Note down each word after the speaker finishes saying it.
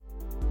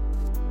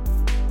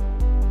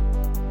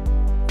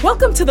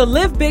Welcome to the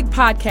Live Big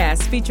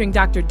podcast featuring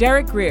Dr.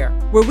 Derek Grier,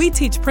 where we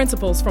teach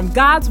principles from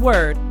God's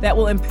Word that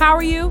will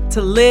empower you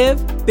to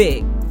live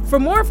big. For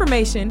more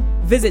information,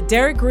 visit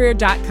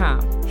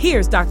derekgrier.com.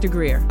 Here's Dr.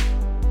 Grier.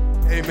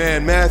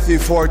 Amen. Matthew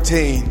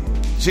 14.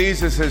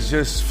 Jesus has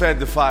just fed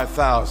the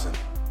 5,000.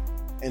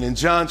 And in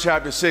John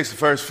chapter 6,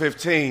 verse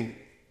 15,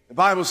 the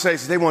Bible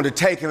says they wanted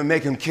to take him and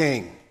make him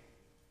king.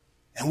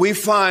 And we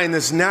find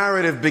this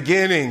narrative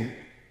beginning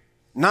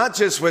not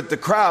just with the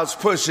crowds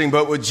pushing,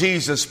 but with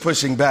Jesus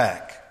pushing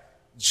back.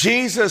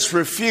 Jesus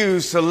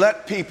refused to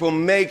let people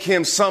make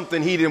him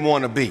something he didn't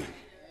want to be.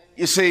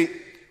 You see,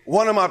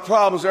 one of my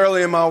problems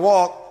early in my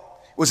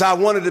walk was I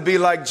wanted to be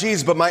like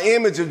Jesus, but my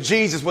image of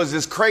Jesus was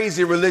this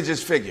crazy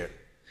religious figure.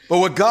 But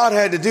what God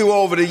had to do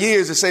over the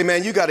years is say,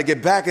 man, you got to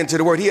get back into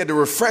the Word. He had to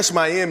refresh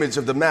my image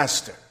of the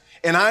Master.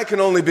 And I can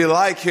only be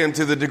like him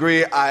to the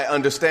degree I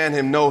understand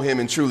him, know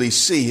him, and truly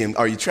see him.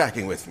 Are you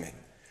tracking with me?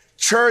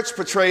 Church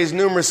portrays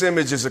numerous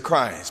images of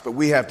Christ, but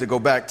we have to go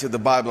back to the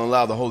Bible and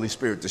allow the Holy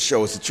Spirit to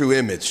show us the true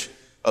image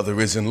of the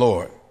risen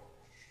Lord.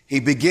 He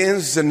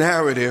begins the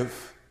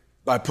narrative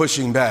by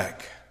pushing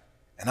back.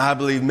 And I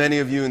believe many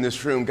of you in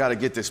this room got to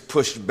get this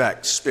pushed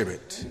back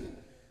spirit.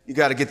 You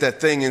got to get that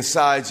thing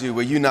inside you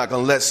where you're not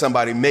going to let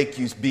somebody make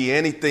you be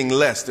anything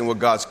less than what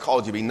God's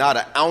called you to be. Not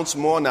an ounce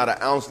more, not an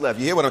ounce less.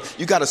 You hear what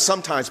you got to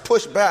sometimes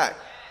push back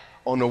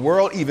on the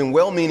world, even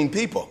well-meaning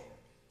people,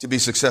 to be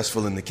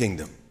successful in the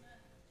kingdom.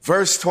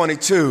 Verse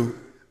 22,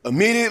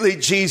 immediately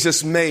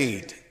Jesus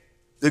made.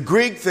 The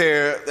Greek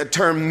there, the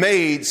term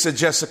made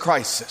suggests a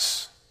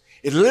crisis.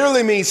 It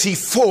literally means he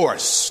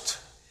forced.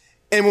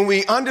 And when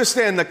we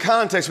understand the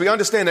context, we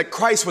understand that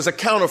Christ was a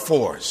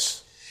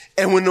counterforce.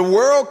 And when the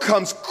world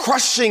comes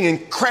crushing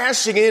and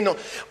crashing in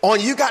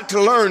on you, got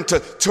to learn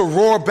to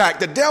roar back.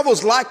 The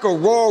devil's like a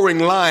roaring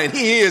lion.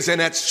 He is,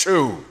 and that's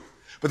true.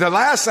 But the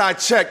last I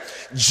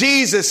checked,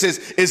 Jesus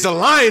is the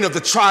Lion of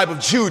the tribe of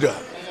Judah.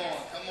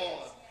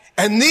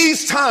 And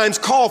these times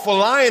call for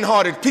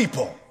lion-hearted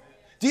people.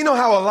 Do you know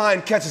how a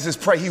lion catches his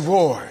prey? He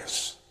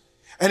roars.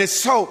 And it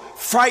so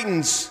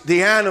frightens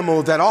the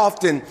animal that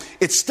often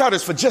it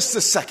stutters for just a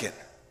second.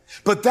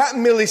 But that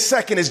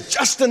millisecond is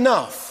just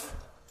enough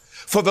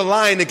for the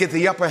lion to get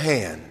the upper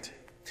hand.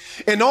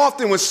 And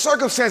often when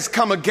circumstances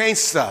come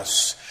against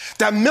us,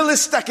 that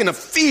millisecond of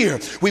fear,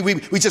 we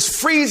just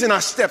freeze in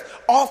our steps.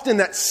 Often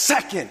that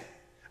second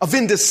of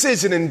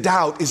indecision and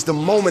doubt is the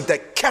moment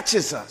that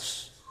catches us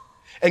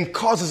and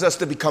causes us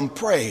to become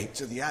prey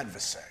to the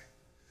adversary.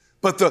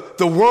 But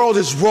the world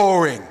is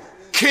roaring,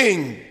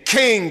 king,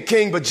 king,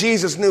 king. But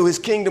Jesus knew his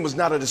kingdom was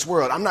not of this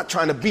world. I'm not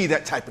trying to be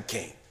that type of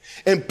king.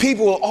 And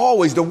people will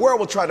always, the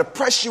world will try to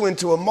press you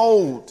into a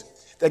mold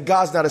that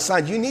God's not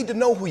assigned. You need to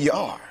know who you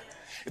are.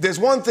 If there's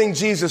one thing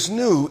Jesus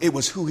knew, it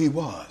was who he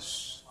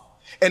was.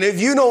 And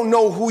if you don't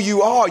know who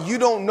you are, you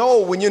don't know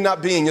when you're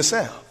not being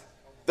yourself.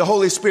 The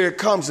Holy Spirit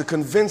comes to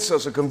convince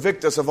us or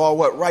convict us of all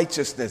what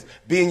righteousness,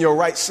 being your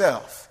right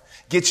self.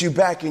 Get you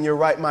back in your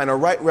right mind, a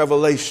right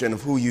revelation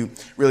of who you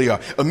really are.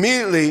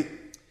 Immediately,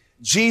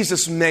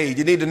 Jesus made,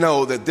 you need to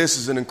know that this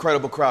is an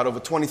incredible crowd,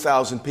 over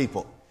 20,000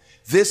 people.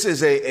 This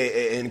is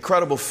an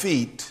incredible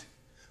feat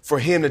for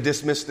him to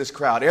dismiss this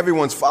crowd.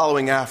 Everyone's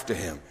following after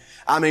him.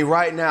 I mean,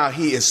 right now,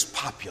 he is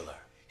popular.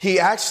 He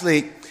has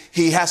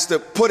to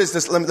put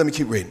his, let me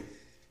keep reading.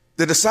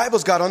 The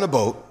disciples got on the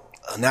boat,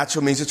 a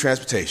natural means of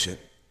transportation,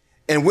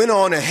 and went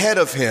on ahead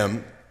of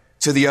him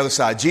to the other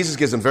side. Jesus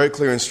gives them very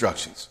clear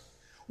instructions.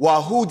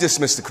 While who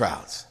dismissed the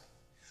crowds?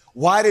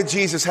 Why did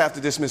Jesus have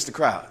to dismiss the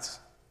crowds?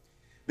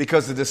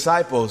 Because the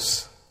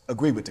disciples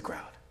agreed with the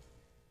crowd.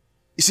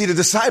 You see, the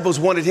disciples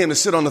wanted him to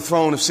sit on the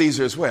throne of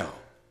Caesar as well.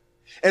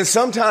 And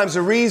sometimes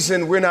the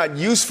reason we're not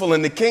useful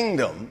in the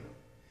kingdom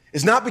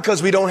is not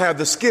because we don't have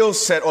the skill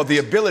set or the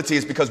ability,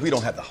 it's because we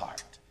don't have the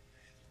heart.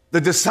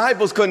 The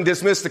disciples couldn't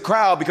dismiss the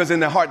crowd because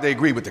in their heart they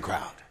agreed with the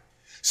crowd.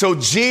 So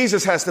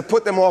Jesus has to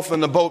put them off in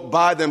the boat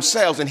by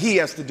themselves and he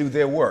has to do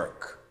their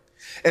work.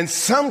 And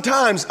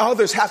sometimes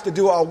others have to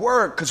do our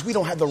work because we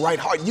don't have the right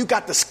heart. You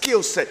got the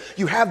skill set.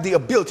 You have the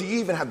ability. You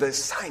even have the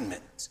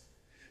assignment.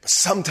 But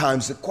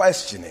sometimes the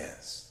question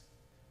is,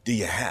 do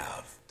you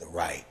have the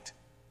right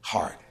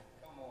heart?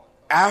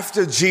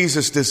 After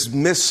Jesus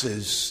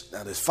dismisses,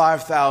 now there's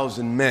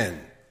 5,000 men.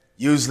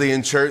 Usually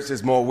in church,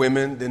 there's more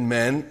women than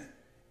men.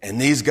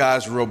 And these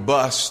guys were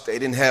robust. They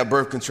didn't have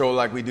birth control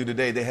like we do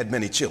today. They had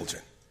many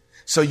children.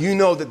 So you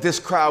know that this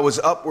crowd was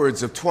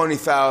upwards of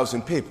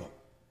 20,000 people.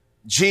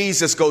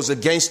 Jesus goes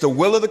against the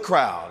will of the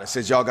crowd and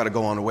says, y'all got to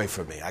go on away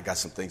from me. I got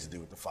some things to do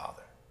with the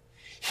Father.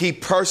 He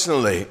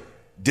personally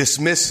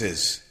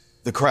dismisses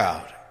the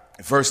crowd.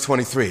 In verse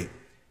 23,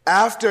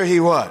 after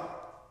he what?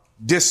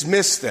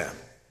 Dismissed them.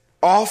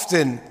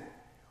 Often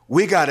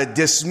we got to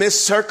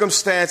dismiss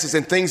circumstances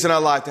and things in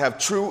our life to have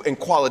true and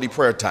quality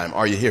prayer time.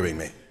 Are you hearing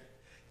me?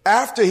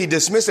 After he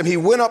dismissed them, he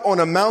went up on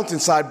a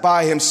mountainside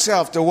by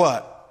himself to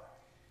what?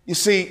 You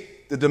see,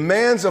 the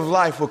demands of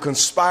life will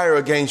conspire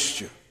against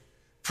you.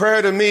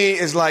 Prayer to me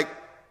is like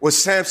what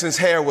Samson's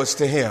hair was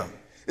to him.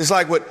 It's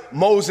like what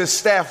Moses'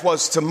 staff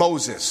was to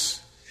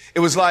Moses. It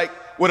was like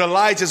what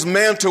Elijah's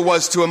mantle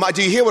was to him.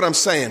 Do you hear what I'm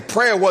saying?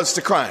 Prayer was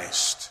to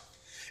Christ.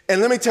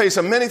 And let me tell you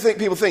something. Many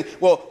people think,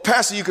 well,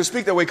 Pastor, you can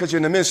speak that way because you're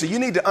in the ministry. You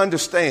need to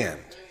understand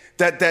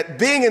that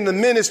being in the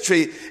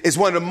ministry is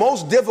one of the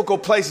most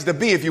difficult places to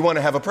be if you want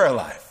to have a prayer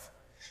life.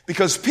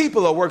 Because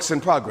people are works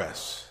in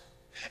progress.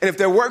 And if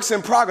they're works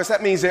in progress,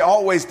 that means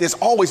there's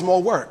always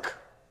more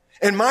work.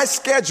 And my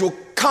schedule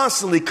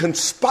constantly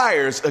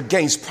conspires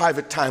against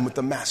private time with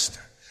the Master.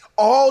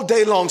 All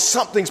day long,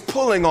 something's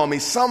pulling on me.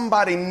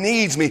 Somebody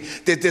needs me.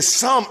 There's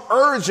some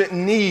urgent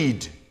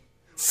need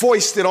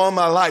foisted on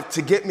my life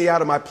to get me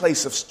out of my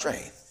place of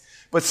strength.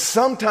 But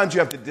sometimes you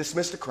have to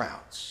dismiss the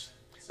crowds.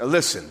 Now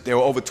listen, there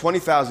were over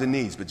 20,000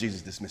 needs, but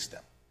Jesus dismissed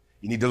them.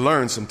 You need to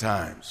learn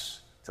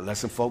sometimes to let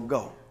some folk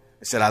go.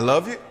 He said, I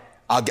love you.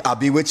 I'll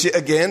be with you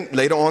again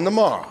later on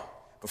tomorrow.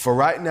 But for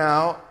right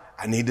now,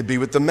 I need to be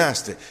with the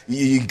Master.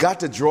 You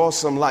got to draw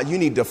some line. You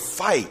need to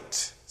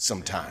fight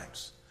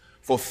sometimes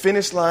for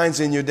finish lines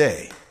in your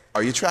day.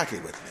 Are you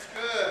tracking with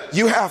me?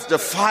 You have to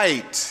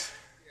fight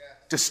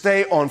to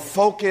stay on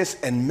focus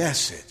and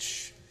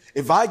message.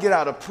 If I get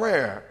out of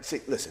prayer,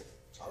 see, listen,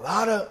 a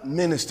lot of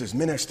ministers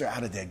minister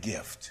out of their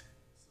gift.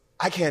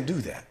 I can't do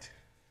that.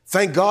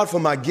 Thank God for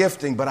my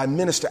gifting, but I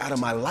minister out of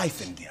my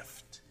life and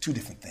gift. Two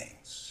different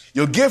things.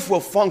 Your gift will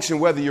function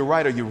whether you're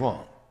right or you're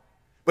wrong.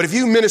 But if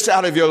you minister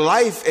out of your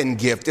life and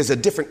gift, there's a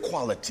different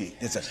quality.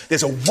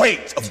 There's a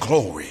weight of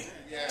glory.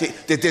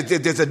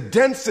 There's a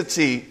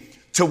density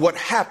to what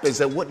happens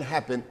that wouldn't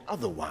happen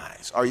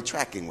otherwise. Are you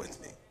tracking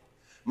with me?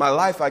 My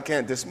life I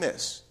can't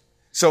dismiss.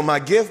 So my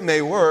gift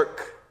may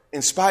work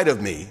in spite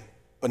of me,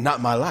 but not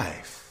my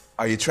life.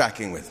 Are you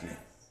tracking with me?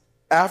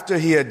 After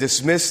he had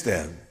dismissed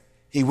them,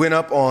 he went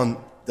up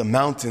on the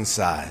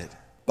mountainside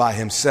by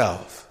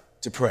himself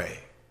to pray.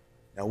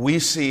 Now we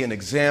see an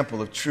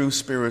example of true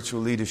spiritual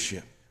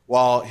leadership.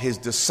 While his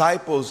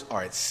disciples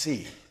are at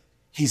sea,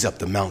 he's up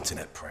the mountain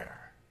at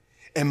prayer.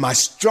 And my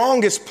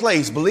strongest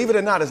place, believe it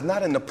or not, is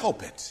not in the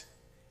pulpit.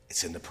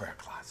 It's in the prayer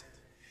closet.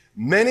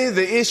 Many of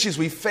the issues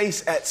we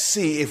face at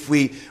sea, if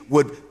we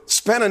would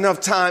spend enough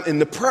time in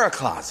the prayer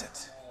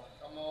closet,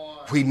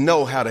 we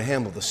know how to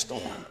handle the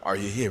storm. Are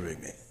you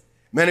hearing me?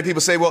 Many people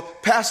say, well,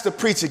 Pastor,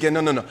 preach again.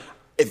 No.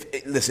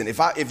 Listen,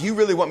 if you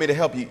really want me to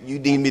help you, you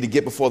need me to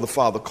get before the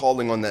Father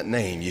calling on that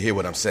name. You hear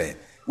what I'm saying?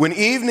 When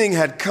evening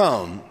had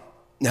come,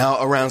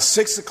 now around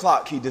 6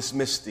 o'clock, he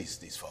dismissed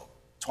these folk.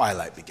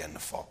 Twilight began to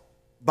fall.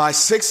 By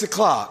 6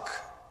 o'clock,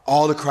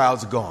 all the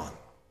crowds are gone.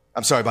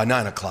 I'm sorry, by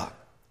 9 o'clock.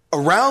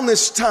 Around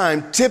this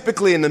time,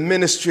 typically in the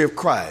ministry of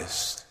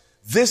Christ,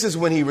 this is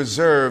when he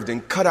reserved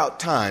and cut out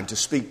time to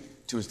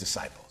speak to his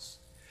disciples.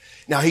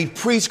 Now, he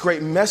preached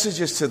great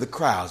messages to the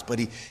crowds, but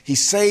he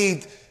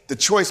saved the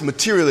choice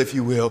material, if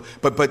you will,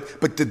 but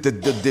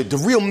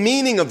the real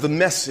meaning of the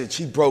message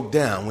he broke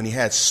down when he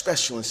had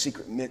special and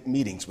secret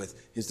meetings with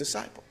his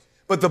disciples.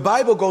 But the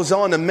Bible goes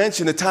on to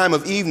mention the time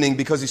of evening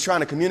because he's trying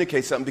to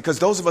communicate something, because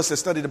those of us that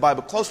study the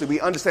Bible closely, we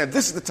understand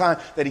this is the time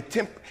that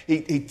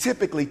he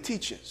typically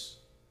teaches.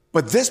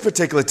 But this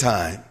particular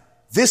time,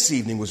 this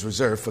evening was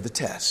reserved for the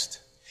test.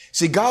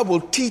 See, God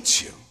will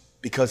teach you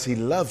because he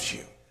loves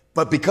you.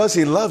 But because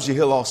he loves you,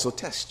 he'll also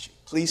test you.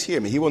 Please hear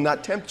me. He will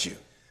not tempt you.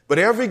 But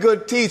every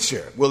good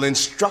teacher will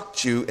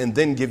instruct you and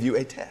then give you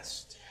a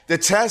test. The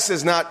test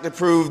is not to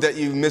prove that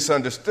you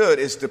misunderstood.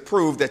 It's to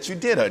prove that you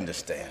did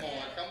understand.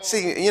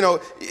 See,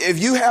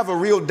 if you have a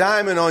real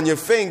diamond on your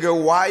finger,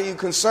 why are you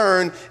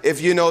concerned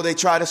if, they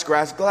try to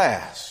scratch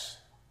glass?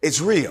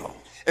 It's real.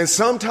 And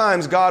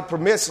sometimes God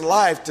permits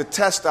life to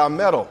test our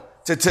metal,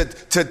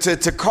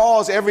 to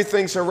cause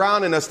everything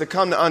surrounding us to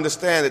come to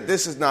understand that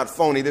this is not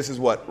phony. This is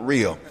what?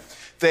 Real.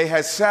 They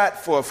had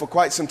sat for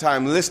quite some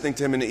time listening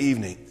to him in the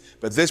evening,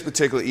 but this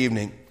particular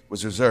evening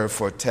was reserved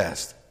for a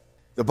test.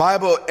 The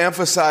Bible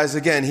emphasized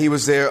again, he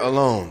was there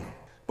alone.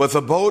 But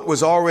the boat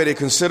was already a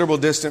considerable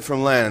distance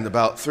from land,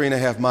 about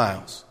 3.5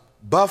 miles,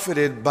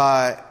 buffeted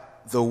by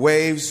the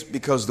waves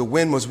because the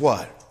wind was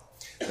what?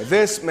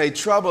 This may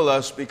trouble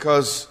us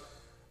because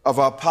of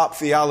our pop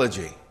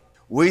theology.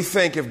 We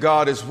think if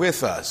God is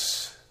with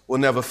us, we'll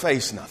never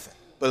face nothing.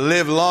 But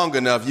live long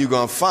enough, you're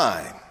going to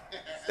find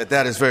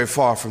that is very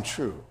far from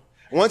true.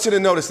 I want you to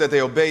notice that they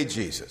obeyed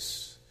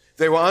Jesus.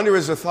 They were under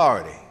his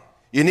authority.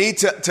 You need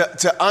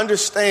to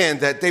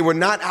understand that they were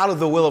not out of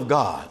the will of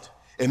God.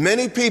 And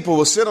many people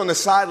will sit on the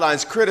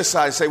sidelines,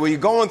 criticize, say, well, you're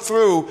going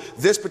through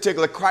this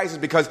particular crisis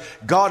because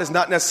God has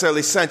not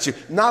necessarily sent you.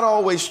 Not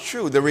always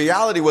true. The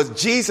reality was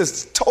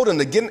Jesus told them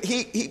to get,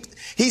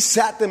 he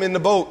sat them in the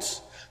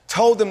boats,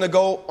 told them to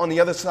go on the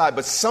other side.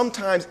 But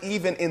sometimes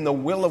even in the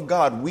will of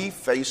God, we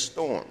face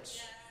storms.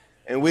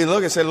 And we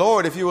look and say,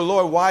 Lord, if you were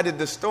Lord, why did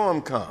the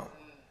storm come?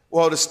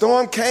 Well, the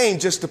storm came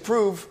just to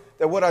prove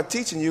that what I'm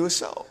teaching you is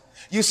so.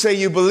 You say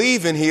you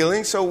believe in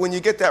healing, so when you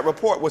get that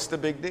report, what's the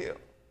big deal?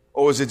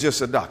 Or is it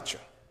just a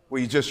doctrine? Were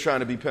you just trying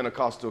to be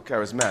Pentecostal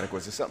charismatic? Or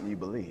is it something you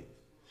believe?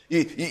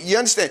 You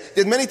understand?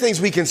 There's many things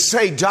we can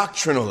say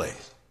doctrinally,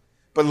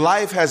 but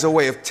life has a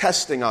way of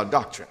testing our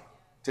doctrine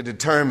to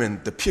determine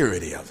the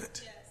purity of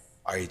it. Yes.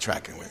 Are you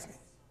tracking with me?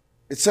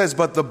 It says,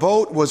 but the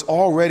boat was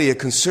already a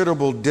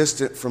considerable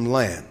distance from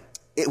land.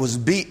 It was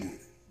beaten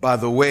by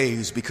the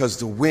waves because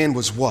the wind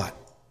was what?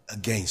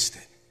 Against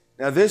it.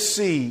 Now this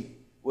sea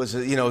was,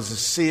 it was the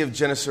Sea of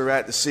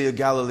Gennesaret, the Sea of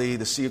Galilee,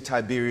 the Sea of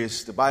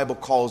Tiberias. The Bible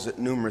calls it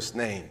numerous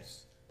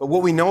names. But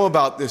what we know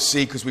about this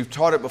sea, because we've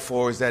taught it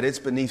before, is that it's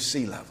beneath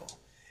sea level.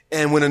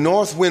 And when a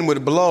north wind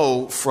would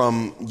blow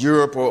from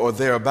Europe or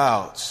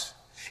thereabouts,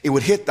 it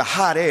would hit the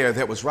hot air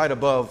that was right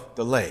above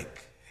the lake.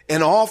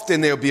 And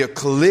often there would be a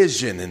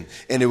collision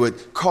and it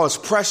would cause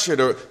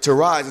pressure to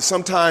rise. And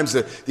sometimes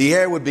the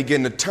air would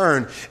begin to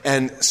turn,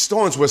 and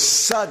storms were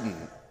sudden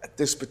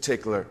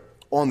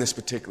on this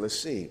particular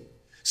sea.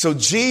 So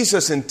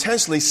Jesus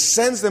intentionally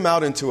sends them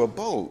out into a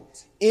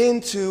boat,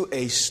 into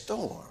a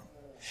storm.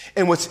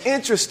 And what's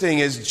interesting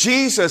is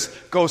Jesus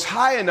goes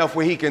high enough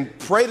where he can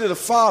pray to the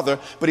Father,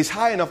 but he's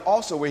high enough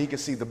also where he can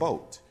see the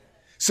boat.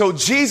 So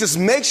Jesus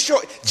makes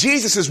sure,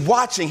 Jesus is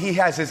watching. He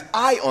has his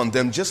eye on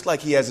them just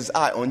like he has his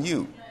eye on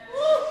you.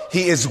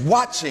 He is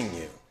watching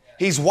you.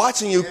 He's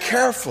watching you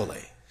carefully.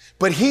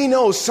 But he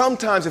knows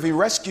sometimes if he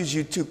rescues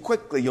you too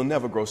quickly, you'll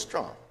never grow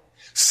strong.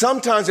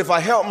 Sometimes if I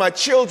help my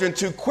children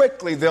too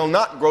quickly, they'll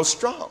not grow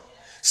strong.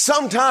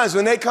 Sometimes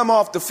when they come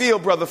off the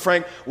field, Brother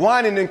Frank,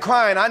 whining and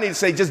crying, I need to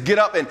say, just get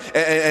up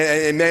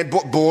and man,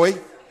 boy,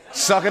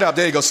 suck it up.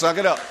 There you go, suck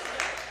it up.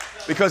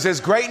 Because there's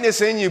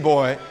greatness in you,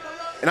 boy.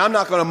 And I'm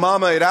not going to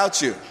mama it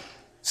out you.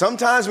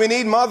 Sometimes we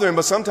need mothering,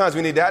 but sometimes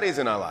we need daddies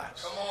in our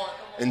lives.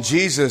 And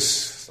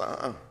Jesus,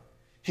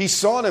 he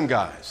saw them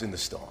guys in the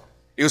storm.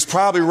 It was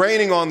probably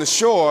raining on the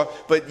shore,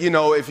 but,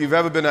 if you've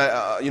ever been,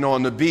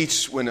 on the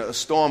beach when a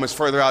storm is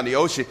further out in the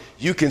ocean,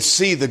 you can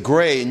see the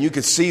gray and you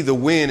can see the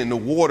wind and the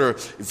water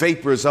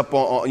vapors up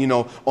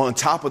on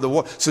top of the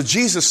water. So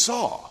Jesus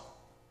saw,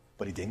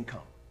 but he didn't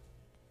come.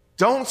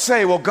 Don't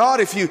say, well, God,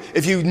 if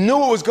you knew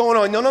what was going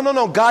on.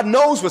 No. God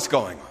knows what's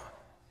going on.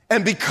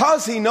 And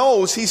because he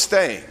knows, he's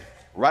staying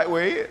right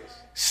where he is.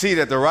 Seated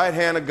at the right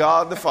hand of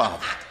God the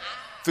Father.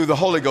 Through the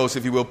Holy Ghost,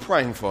 if you will,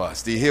 praying for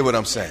us. Do you hear what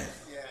I'm saying?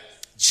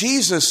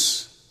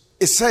 Jesus,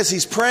 it says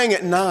he's praying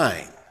at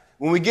 9.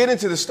 When we get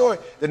into the story,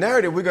 the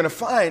narrative, we're going to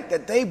find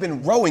that they've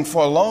been rowing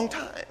for a long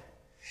time.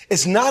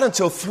 It's not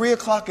until 3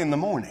 o'clock in the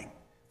morning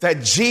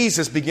that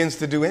Jesus begins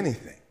to do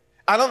anything.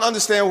 I don't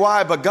understand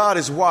why, but God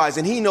is wise.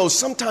 And he knows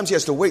sometimes he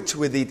has to wait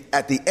till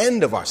at the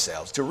end of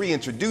ourselves to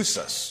reintroduce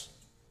us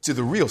to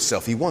the real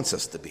self he wants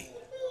us to be.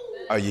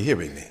 Are you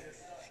hearing me?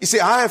 You see,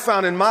 I have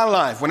found in my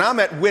life, when I'm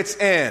at wit's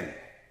end,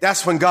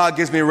 that's when God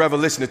gives me a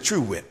revelation of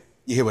true wit.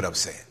 You hear what I'm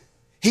saying?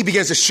 He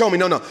begins to show me,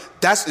 no,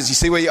 you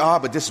see where you are,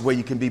 but this is where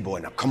you can be, boy.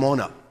 Now, come on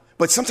up.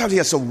 But sometimes he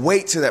has to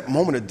wait to that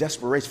moment of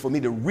desperation for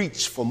me to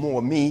reach for more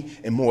of me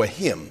and more of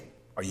him.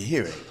 Are you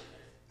hearing?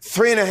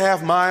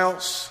 3.5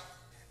 miles.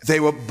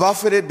 They were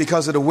buffeted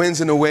because of the winds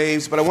and the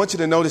waves. But I want you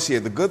to notice here,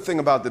 the good thing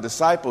about the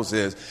disciples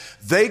is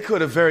they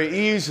could have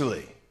very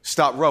easily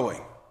stopped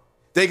rowing.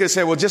 They could have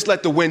said, well, just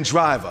let the wind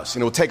drive us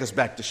and it will take us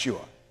back to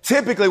shore.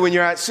 Typically, when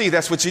you're at sea,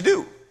 that's what you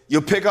do.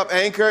 You'll pick up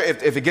anchor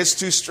if it gets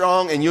too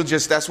strong, and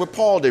that's what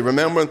Paul did.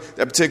 Remember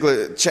that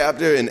particular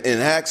chapter in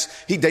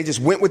Acts? They just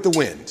went with the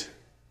wind.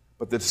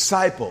 But the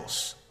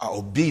disciples are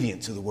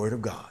obedient to the word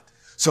of God.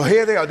 So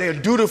here they are. They're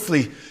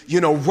dutifully,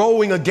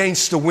 rowing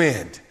against the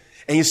wind.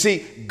 And you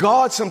see,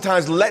 God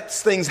sometimes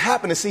lets things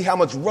happen to see how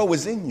much row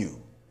is in you.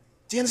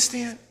 Do you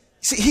understand?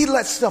 See, he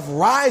lets stuff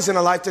rise in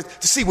our life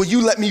to see, will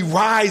you let me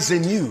rise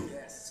in you?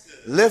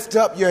 Lift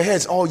up your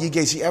heads, all ye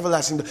gates, ye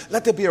everlasting.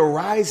 Let there be a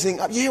rising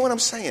up. You hear what I'm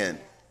saying?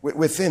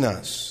 Within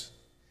us.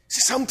 See,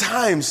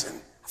 sometimes,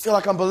 I feel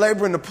like I'm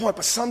belaboring the point,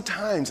 but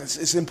sometimes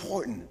it's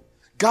important.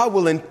 God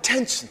will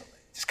intentionally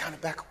just kind of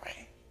back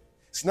away.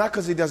 It's not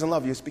because he doesn't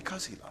love you, it's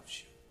because he loves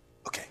you.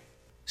 Okay,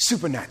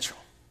 supernatural.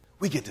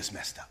 We get this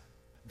messed up.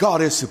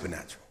 God is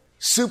supernatural.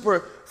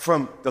 Super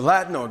from the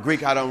Latin or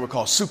Greek, I don't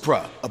recall,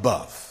 supra,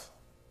 above.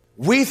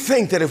 We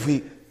think that if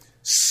we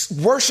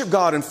worship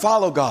God and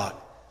follow God,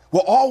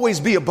 we'll always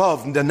be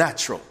above the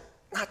natural.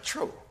 Not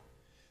true.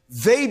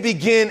 They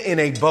begin in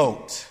a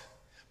boat,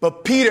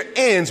 but Peter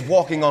ends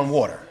walking on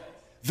water.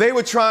 They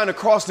were trying to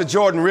cross the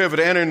Jordan River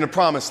to enter into the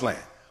promised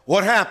land.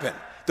 What happened?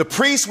 The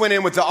priest went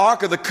in with the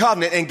Ark of the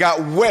Covenant and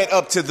got wet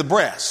up to the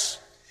breast.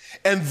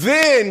 And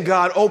then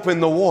God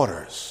opened the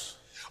waters.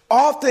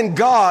 Often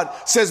God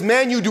says,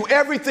 man, you do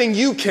everything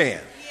you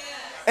can.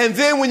 And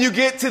then when you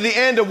get to the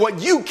end of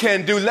what you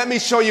can do, let me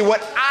show you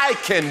what I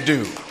can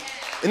do.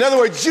 In other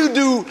words, you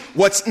do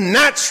what's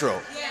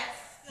natural.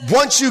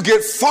 Once you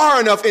get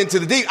far enough into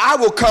the deep, I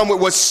will come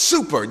with what's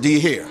super. Do you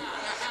hear?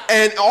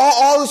 And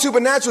all the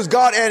supernatural is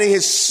God adding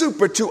his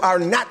super to our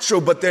natural,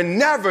 but they're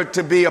never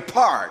to be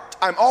apart.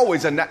 I'm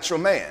always a natural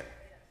man.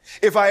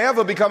 If I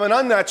ever become an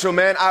unnatural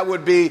man, I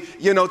would be,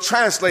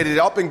 translated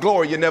up in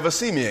glory. You never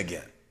see me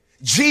again.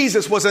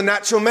 Jesus was a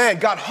natural man,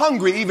 got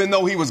hungry even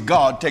though he was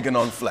God taking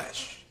on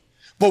flesh.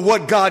 But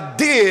what God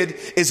did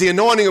is the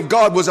anointing of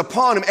God was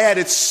upon him,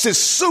 added his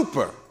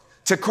super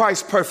to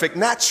Christ's perfect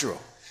natural.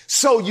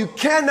 So you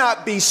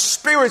cannot be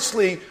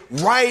spiritually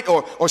right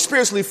or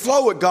spiritually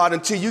flow with God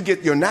until you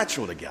get your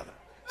natural together.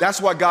 That's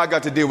why God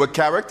got to deal with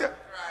character.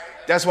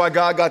 That's why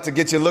God got to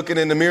get you looking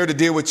in the mirror to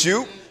deal with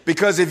you.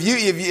 Because if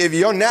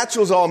your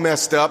natural's all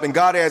messed up and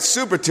God adds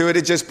super to it,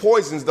 it just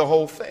poisons the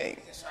whole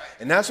thing.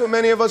 And that's what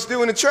many of us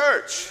do in the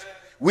church.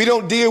 We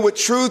don't deal with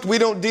truth. We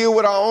don't deal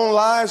with our own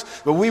lives,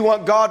 but we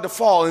want God to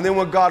fall. And then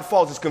when God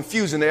falls, it's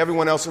confusing to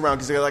everyone else around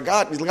because they're like,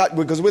 God,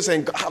 because we're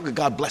saying, how could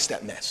God bless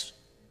that mess?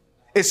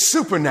 It's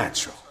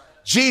supernatural.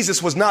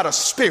 Jesus was not a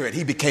spirit.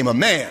 He became a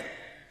man.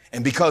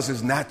 And because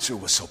his natural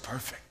was so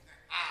perfect,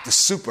 the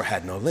super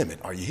had no limit.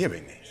 Are you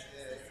hearing me?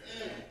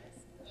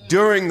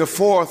 During the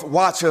fourth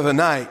watch of the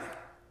night,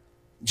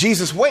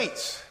 Jesus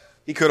waits.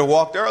 He could have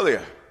walked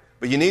earlier,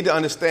 but you need to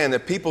understand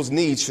that people's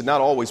needs should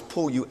not always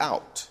pull you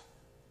out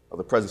of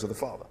the presence of the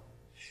Father.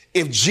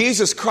 If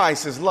Jesus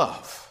Christ is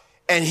love,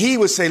 and he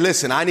would say,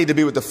 listen, I need to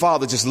be with the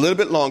Father just a little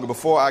bit longer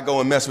before I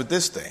go and mess with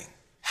this thing.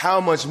 How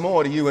much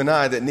more do you and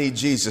I that need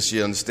Jesus,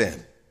 you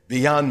understand?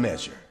 Beyond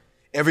measure.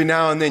 Every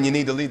now and then you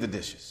need to leave the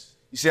dishes.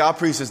 You see, I'll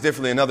preach this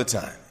differently another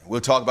time.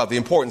 We'll talk about the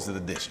importance of the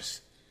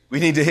dishes. We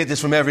need to hit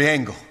this from every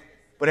angle.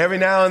 But every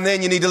now and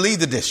then you need to leave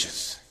the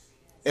dishes.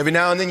 Every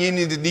now and then you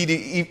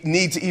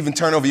need to even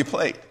turn over your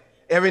plate.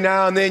 Every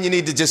now and then you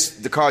need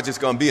to the car's just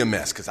going to be a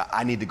mess because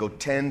I need to go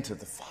tend to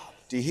the Father.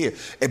 Do you hear?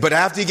 But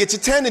after you get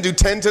your tending, do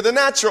tend to the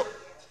natural.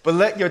 But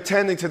let your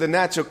tending to the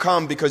natural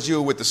come because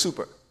you're with the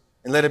super.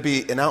 And let it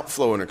be an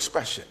outflow and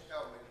expression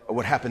of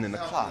what happened in the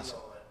closet.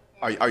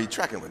 Are you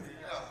tracking with me?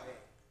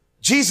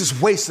 Jesus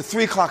waits till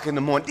 3 o'clock in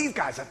the morning. These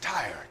guys are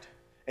tired.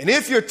 And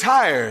if you're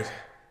tired,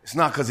 it's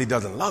not because he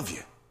doesn't love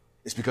you.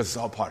 It's because it's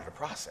all part of the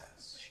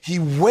process. He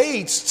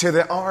waits till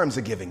their arms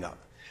are giving up.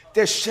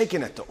 They're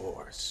shaking at the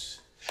oars.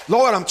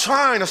 Lord, I'm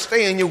trying to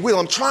stay in your will.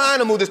 I'm trying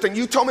to move this thing.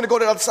 You told me to go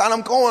to the other side.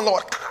 I'm going,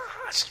 Lord.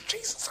 Gosh,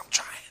 Jesus, I'm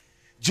trying.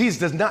 Jesus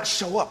does not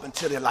show up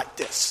until they're like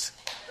this.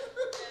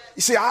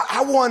 You see,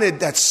 I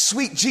wanted that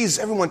sweet Jesus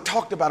everyone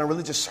talked about in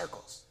religious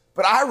circles.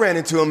 But I ran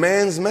into a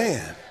man's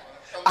man.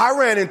 I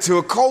ran into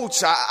a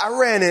coach. I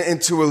ran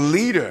into a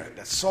leader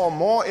that saw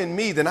more in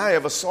me than I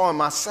ever saw in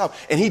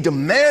myself. And he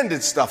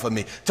demanded stuff of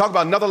me. Talk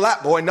about another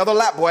lap boy.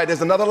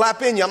 There's another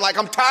lap in you. I'm like,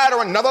 I'm tired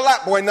of another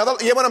lap boy. You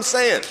hear what I'm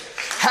saying?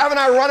 Haven't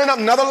I running up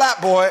another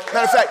lap boy? Matter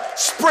of fact,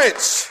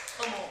 sprints.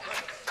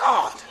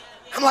 God.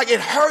 I'm like,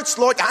 it hurts,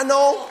 Lord. I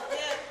know.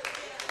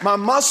 My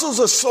muscles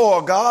are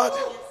sore, God.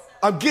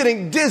 I'm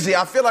getting dizzy.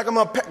 I feel like I'm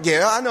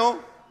yeah, I know.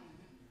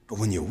 But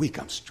when you're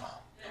weak, I'm strong.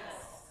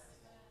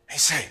 They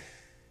say,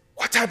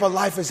 what type of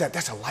life is that?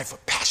 That's a life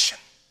of passion.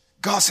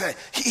 God said,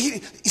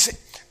 he said,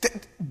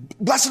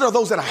 blessed are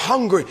those that are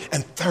hungry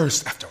and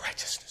thirst after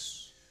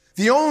righteousness.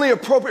 The only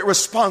appropriate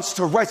response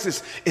to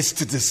righteousness is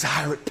to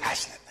desire it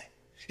passionately.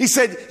 He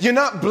said, you're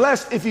not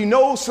blessed if you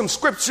know some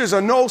scriptures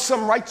or know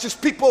some righteous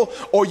people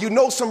or you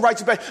know some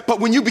righteous people. But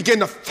when you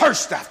begin to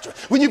thirst after it,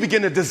 when you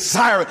begin to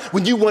desire it,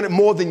 when you want it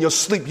more than your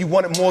sleep, you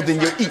want it more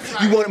than your eat,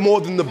 you want it more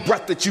than the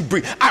breath that you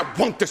breathe. I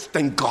want this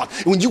thing, God.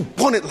 And when you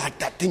want it like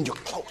that, then you're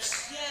close.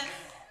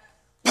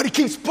 But he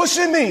keeps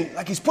pushing me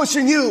like he's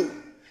pushing you,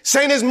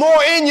 saying there's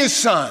more in you,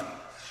 son.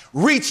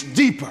 Reach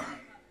deeper.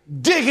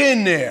 Dig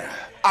in there.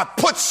 I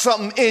put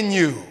something in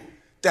you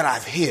that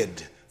I've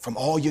hid from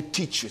all your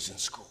teachers in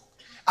school.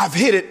 I've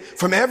hid it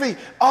from every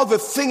other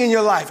thing in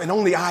your life, and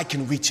only I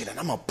can reach it. And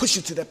I'm going to push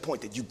you to that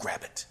point that you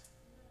grab it.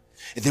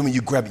 And then when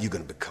you grab it, you're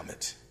going to become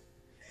it.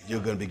 And you're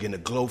going to begin to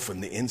glow from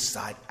the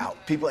inside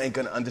out. People ain't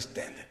going to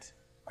understand it.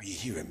 Are you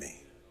hearing me?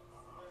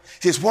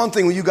 See, it's one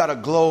thing when you got a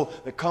glow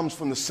that comes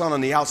from the sun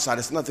on the outside.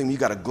 It's nothing when you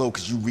got a glow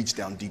because you reach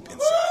down deep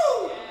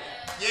inside.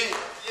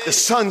 The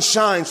sun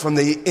shines from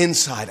the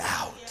inside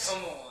out.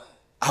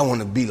 I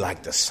want to be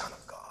like the Son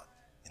of God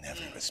in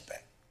every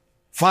respect.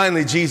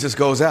 Finally, Jesus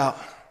goes out,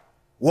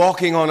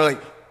 walking on a lake.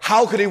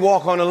 How could he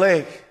walk on a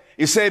lake?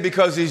 You say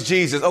because he's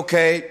Jesus.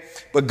 Okay,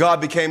 but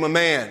God became a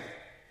man.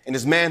 And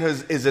his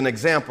manhood is an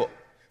example.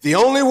 The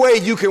only way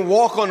you can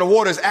walk on the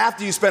water is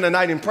after you spend a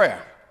night in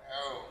prayer.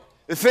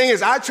 The thing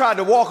is, I tried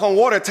to walk on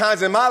water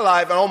times in my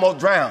life and almost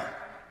drowned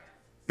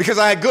because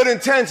I had good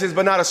intentions,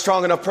 but not a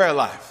strong enough prayer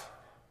life.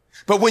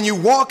 But when you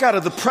walk out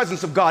of the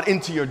presence of God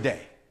into your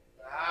day,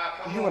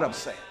 you hear what I'm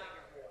saying?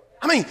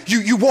 I mean,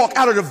 you walk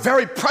out of the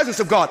very presence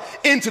of God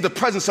into the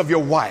presence of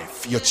your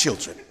wife, your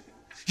children.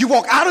 You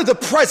walk out of the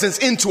presence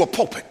into a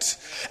pulpit,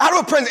 out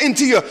of a presence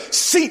into your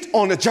seat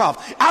on the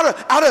job,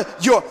 out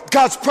of your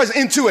God's presence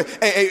into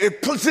a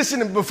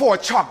position before a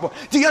chalkboard.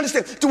 Do you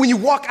understand? So when you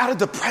walk out of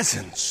the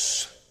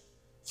presence,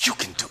 you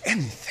can do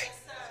anything.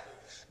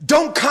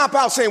 Don't cop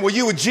out saying, well,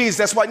 you were Jesus,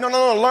 that's why. No,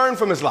 learn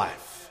from his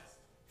life.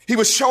 He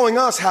was showing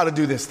us how to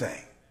do this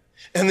thing.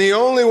 And the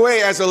only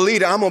way as a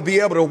leader, I'm going to be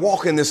able to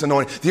walk in this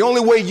anointing. The only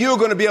way you're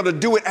going to be able to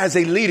do it as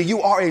a leader,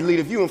 you are a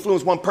leader. If you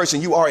influence one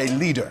person, you are a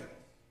leader.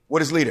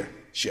 What is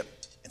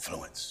leadership?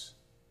 Influence.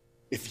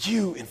 If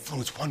you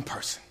influence one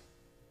person,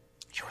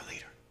 you're a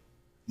leader.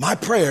 My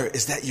prayer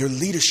is that your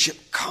leadership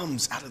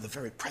comes out of the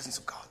very presence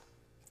of God.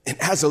 And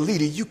as a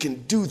leader, you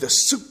can do the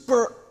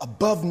super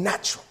above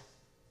natural.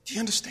 Do you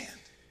understand?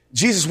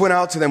 Jesus went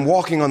out to them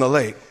walking on the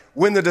lake.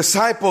 When the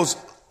disciples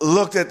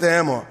looked at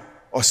them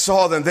or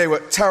saw them, they were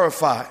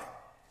terrified.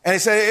 And he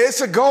said,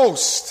 it's a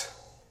ghost.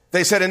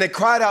 They said, and they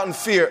cried out in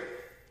fear.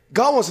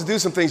 God wants to do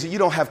some things that you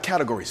don't have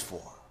categories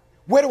for.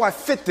 Where do I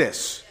fit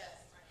this?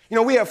 You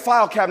know, we have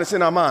file cabinets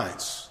in our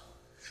minds.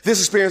 This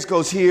experience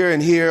goes here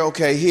and here,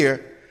 okay,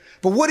 here.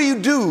 But what do you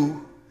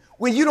do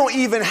when you don't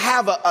even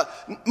have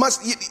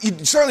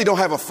you certainly don't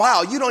have a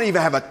file. You don't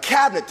even have a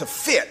cabinet to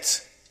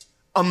fit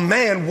a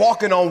man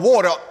walking on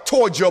water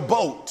towards your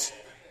boat.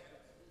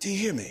 Do you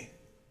hear me?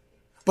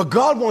 But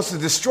God wants to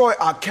destroy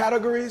our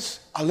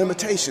categories, our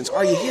limitations.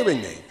 Are you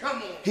hearing me?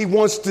 He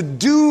wants to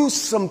do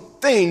some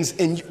things.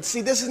 And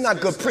see, this is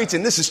not good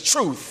preaching. This is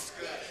truth.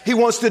 He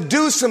wants to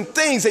do some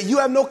things that you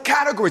have no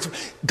categories.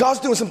 God's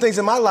doing some things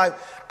in my life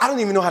I don't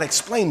even know how to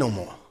explain no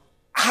more.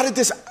 How did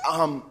this,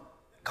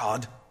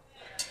 God?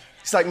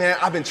 It's like, man,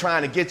 I've been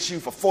trying to get you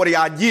for 40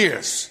 odd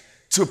years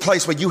to a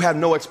place where you have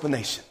no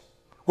explanation.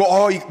 Well,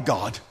 all you,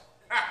 God.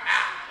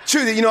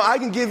 Truly, you know, I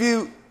can give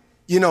you,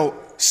 you know,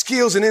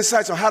 skills and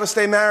insights on how to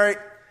stay married.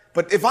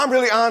 But if I'm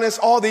really honest,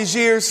 all these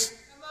years,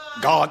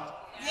 God.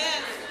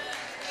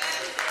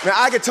 Man,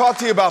 I could talk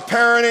to you about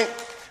parenting,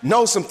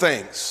 know some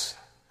things.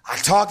 I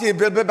can talk to you a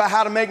bit about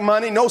how to make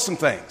money, know some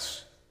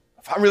things.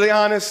 If I'm really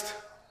honest,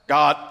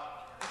 God.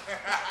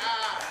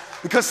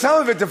 Because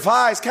some of it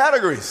defies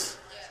categories.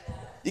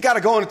 You got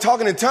to go into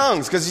talking in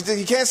tongues because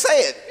you can't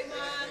say it.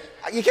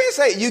 You can't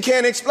say it. You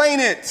can't explain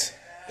it.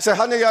 So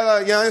how do you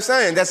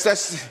understand?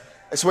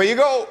 That's where you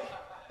go.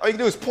 All you can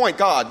do is point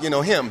God, you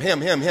know, him.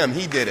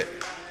 He did it.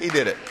 He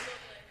did it.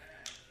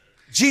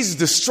 Jesus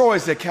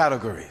destroys their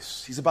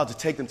categories. He's about to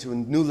take them to a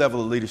new level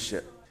of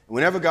leadership. And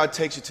whenever God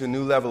takes you to a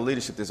new level of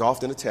leadership, there's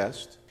often a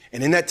test.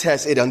 And in that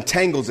test, it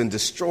untangles and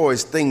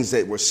destroys things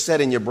that were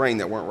set in your brain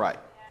that weren't right.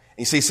 And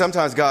you see,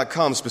 sometimes God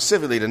comes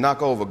specifically to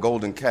knock over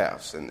golden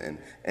calves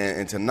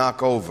and to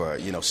knock over,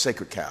 you know,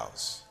 sacred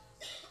cows.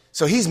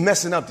 So he's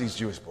messing up these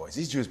Jewish boys.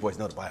 These Jewish boys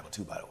know the Bible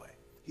too, by the way.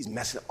 He's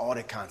messing up all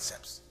their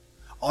concepts.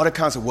 All the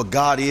concept of what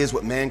God is,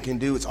 what man can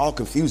do. It's all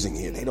confusing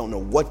here. They don't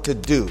know what to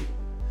do.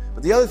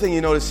 But the other thing you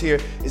notice here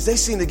is they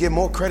seem to give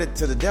more credit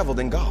to the devil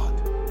than God.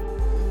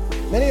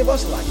 Many of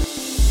us are like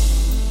that.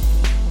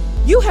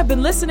 You have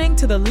been listening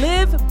to the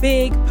Live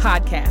Big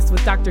podcast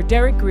with Dr.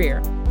 Derek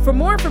Grier. For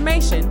more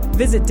information,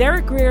 visit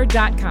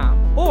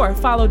DerekGrier.com or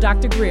follow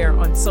Dr. Grier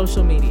on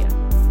social media.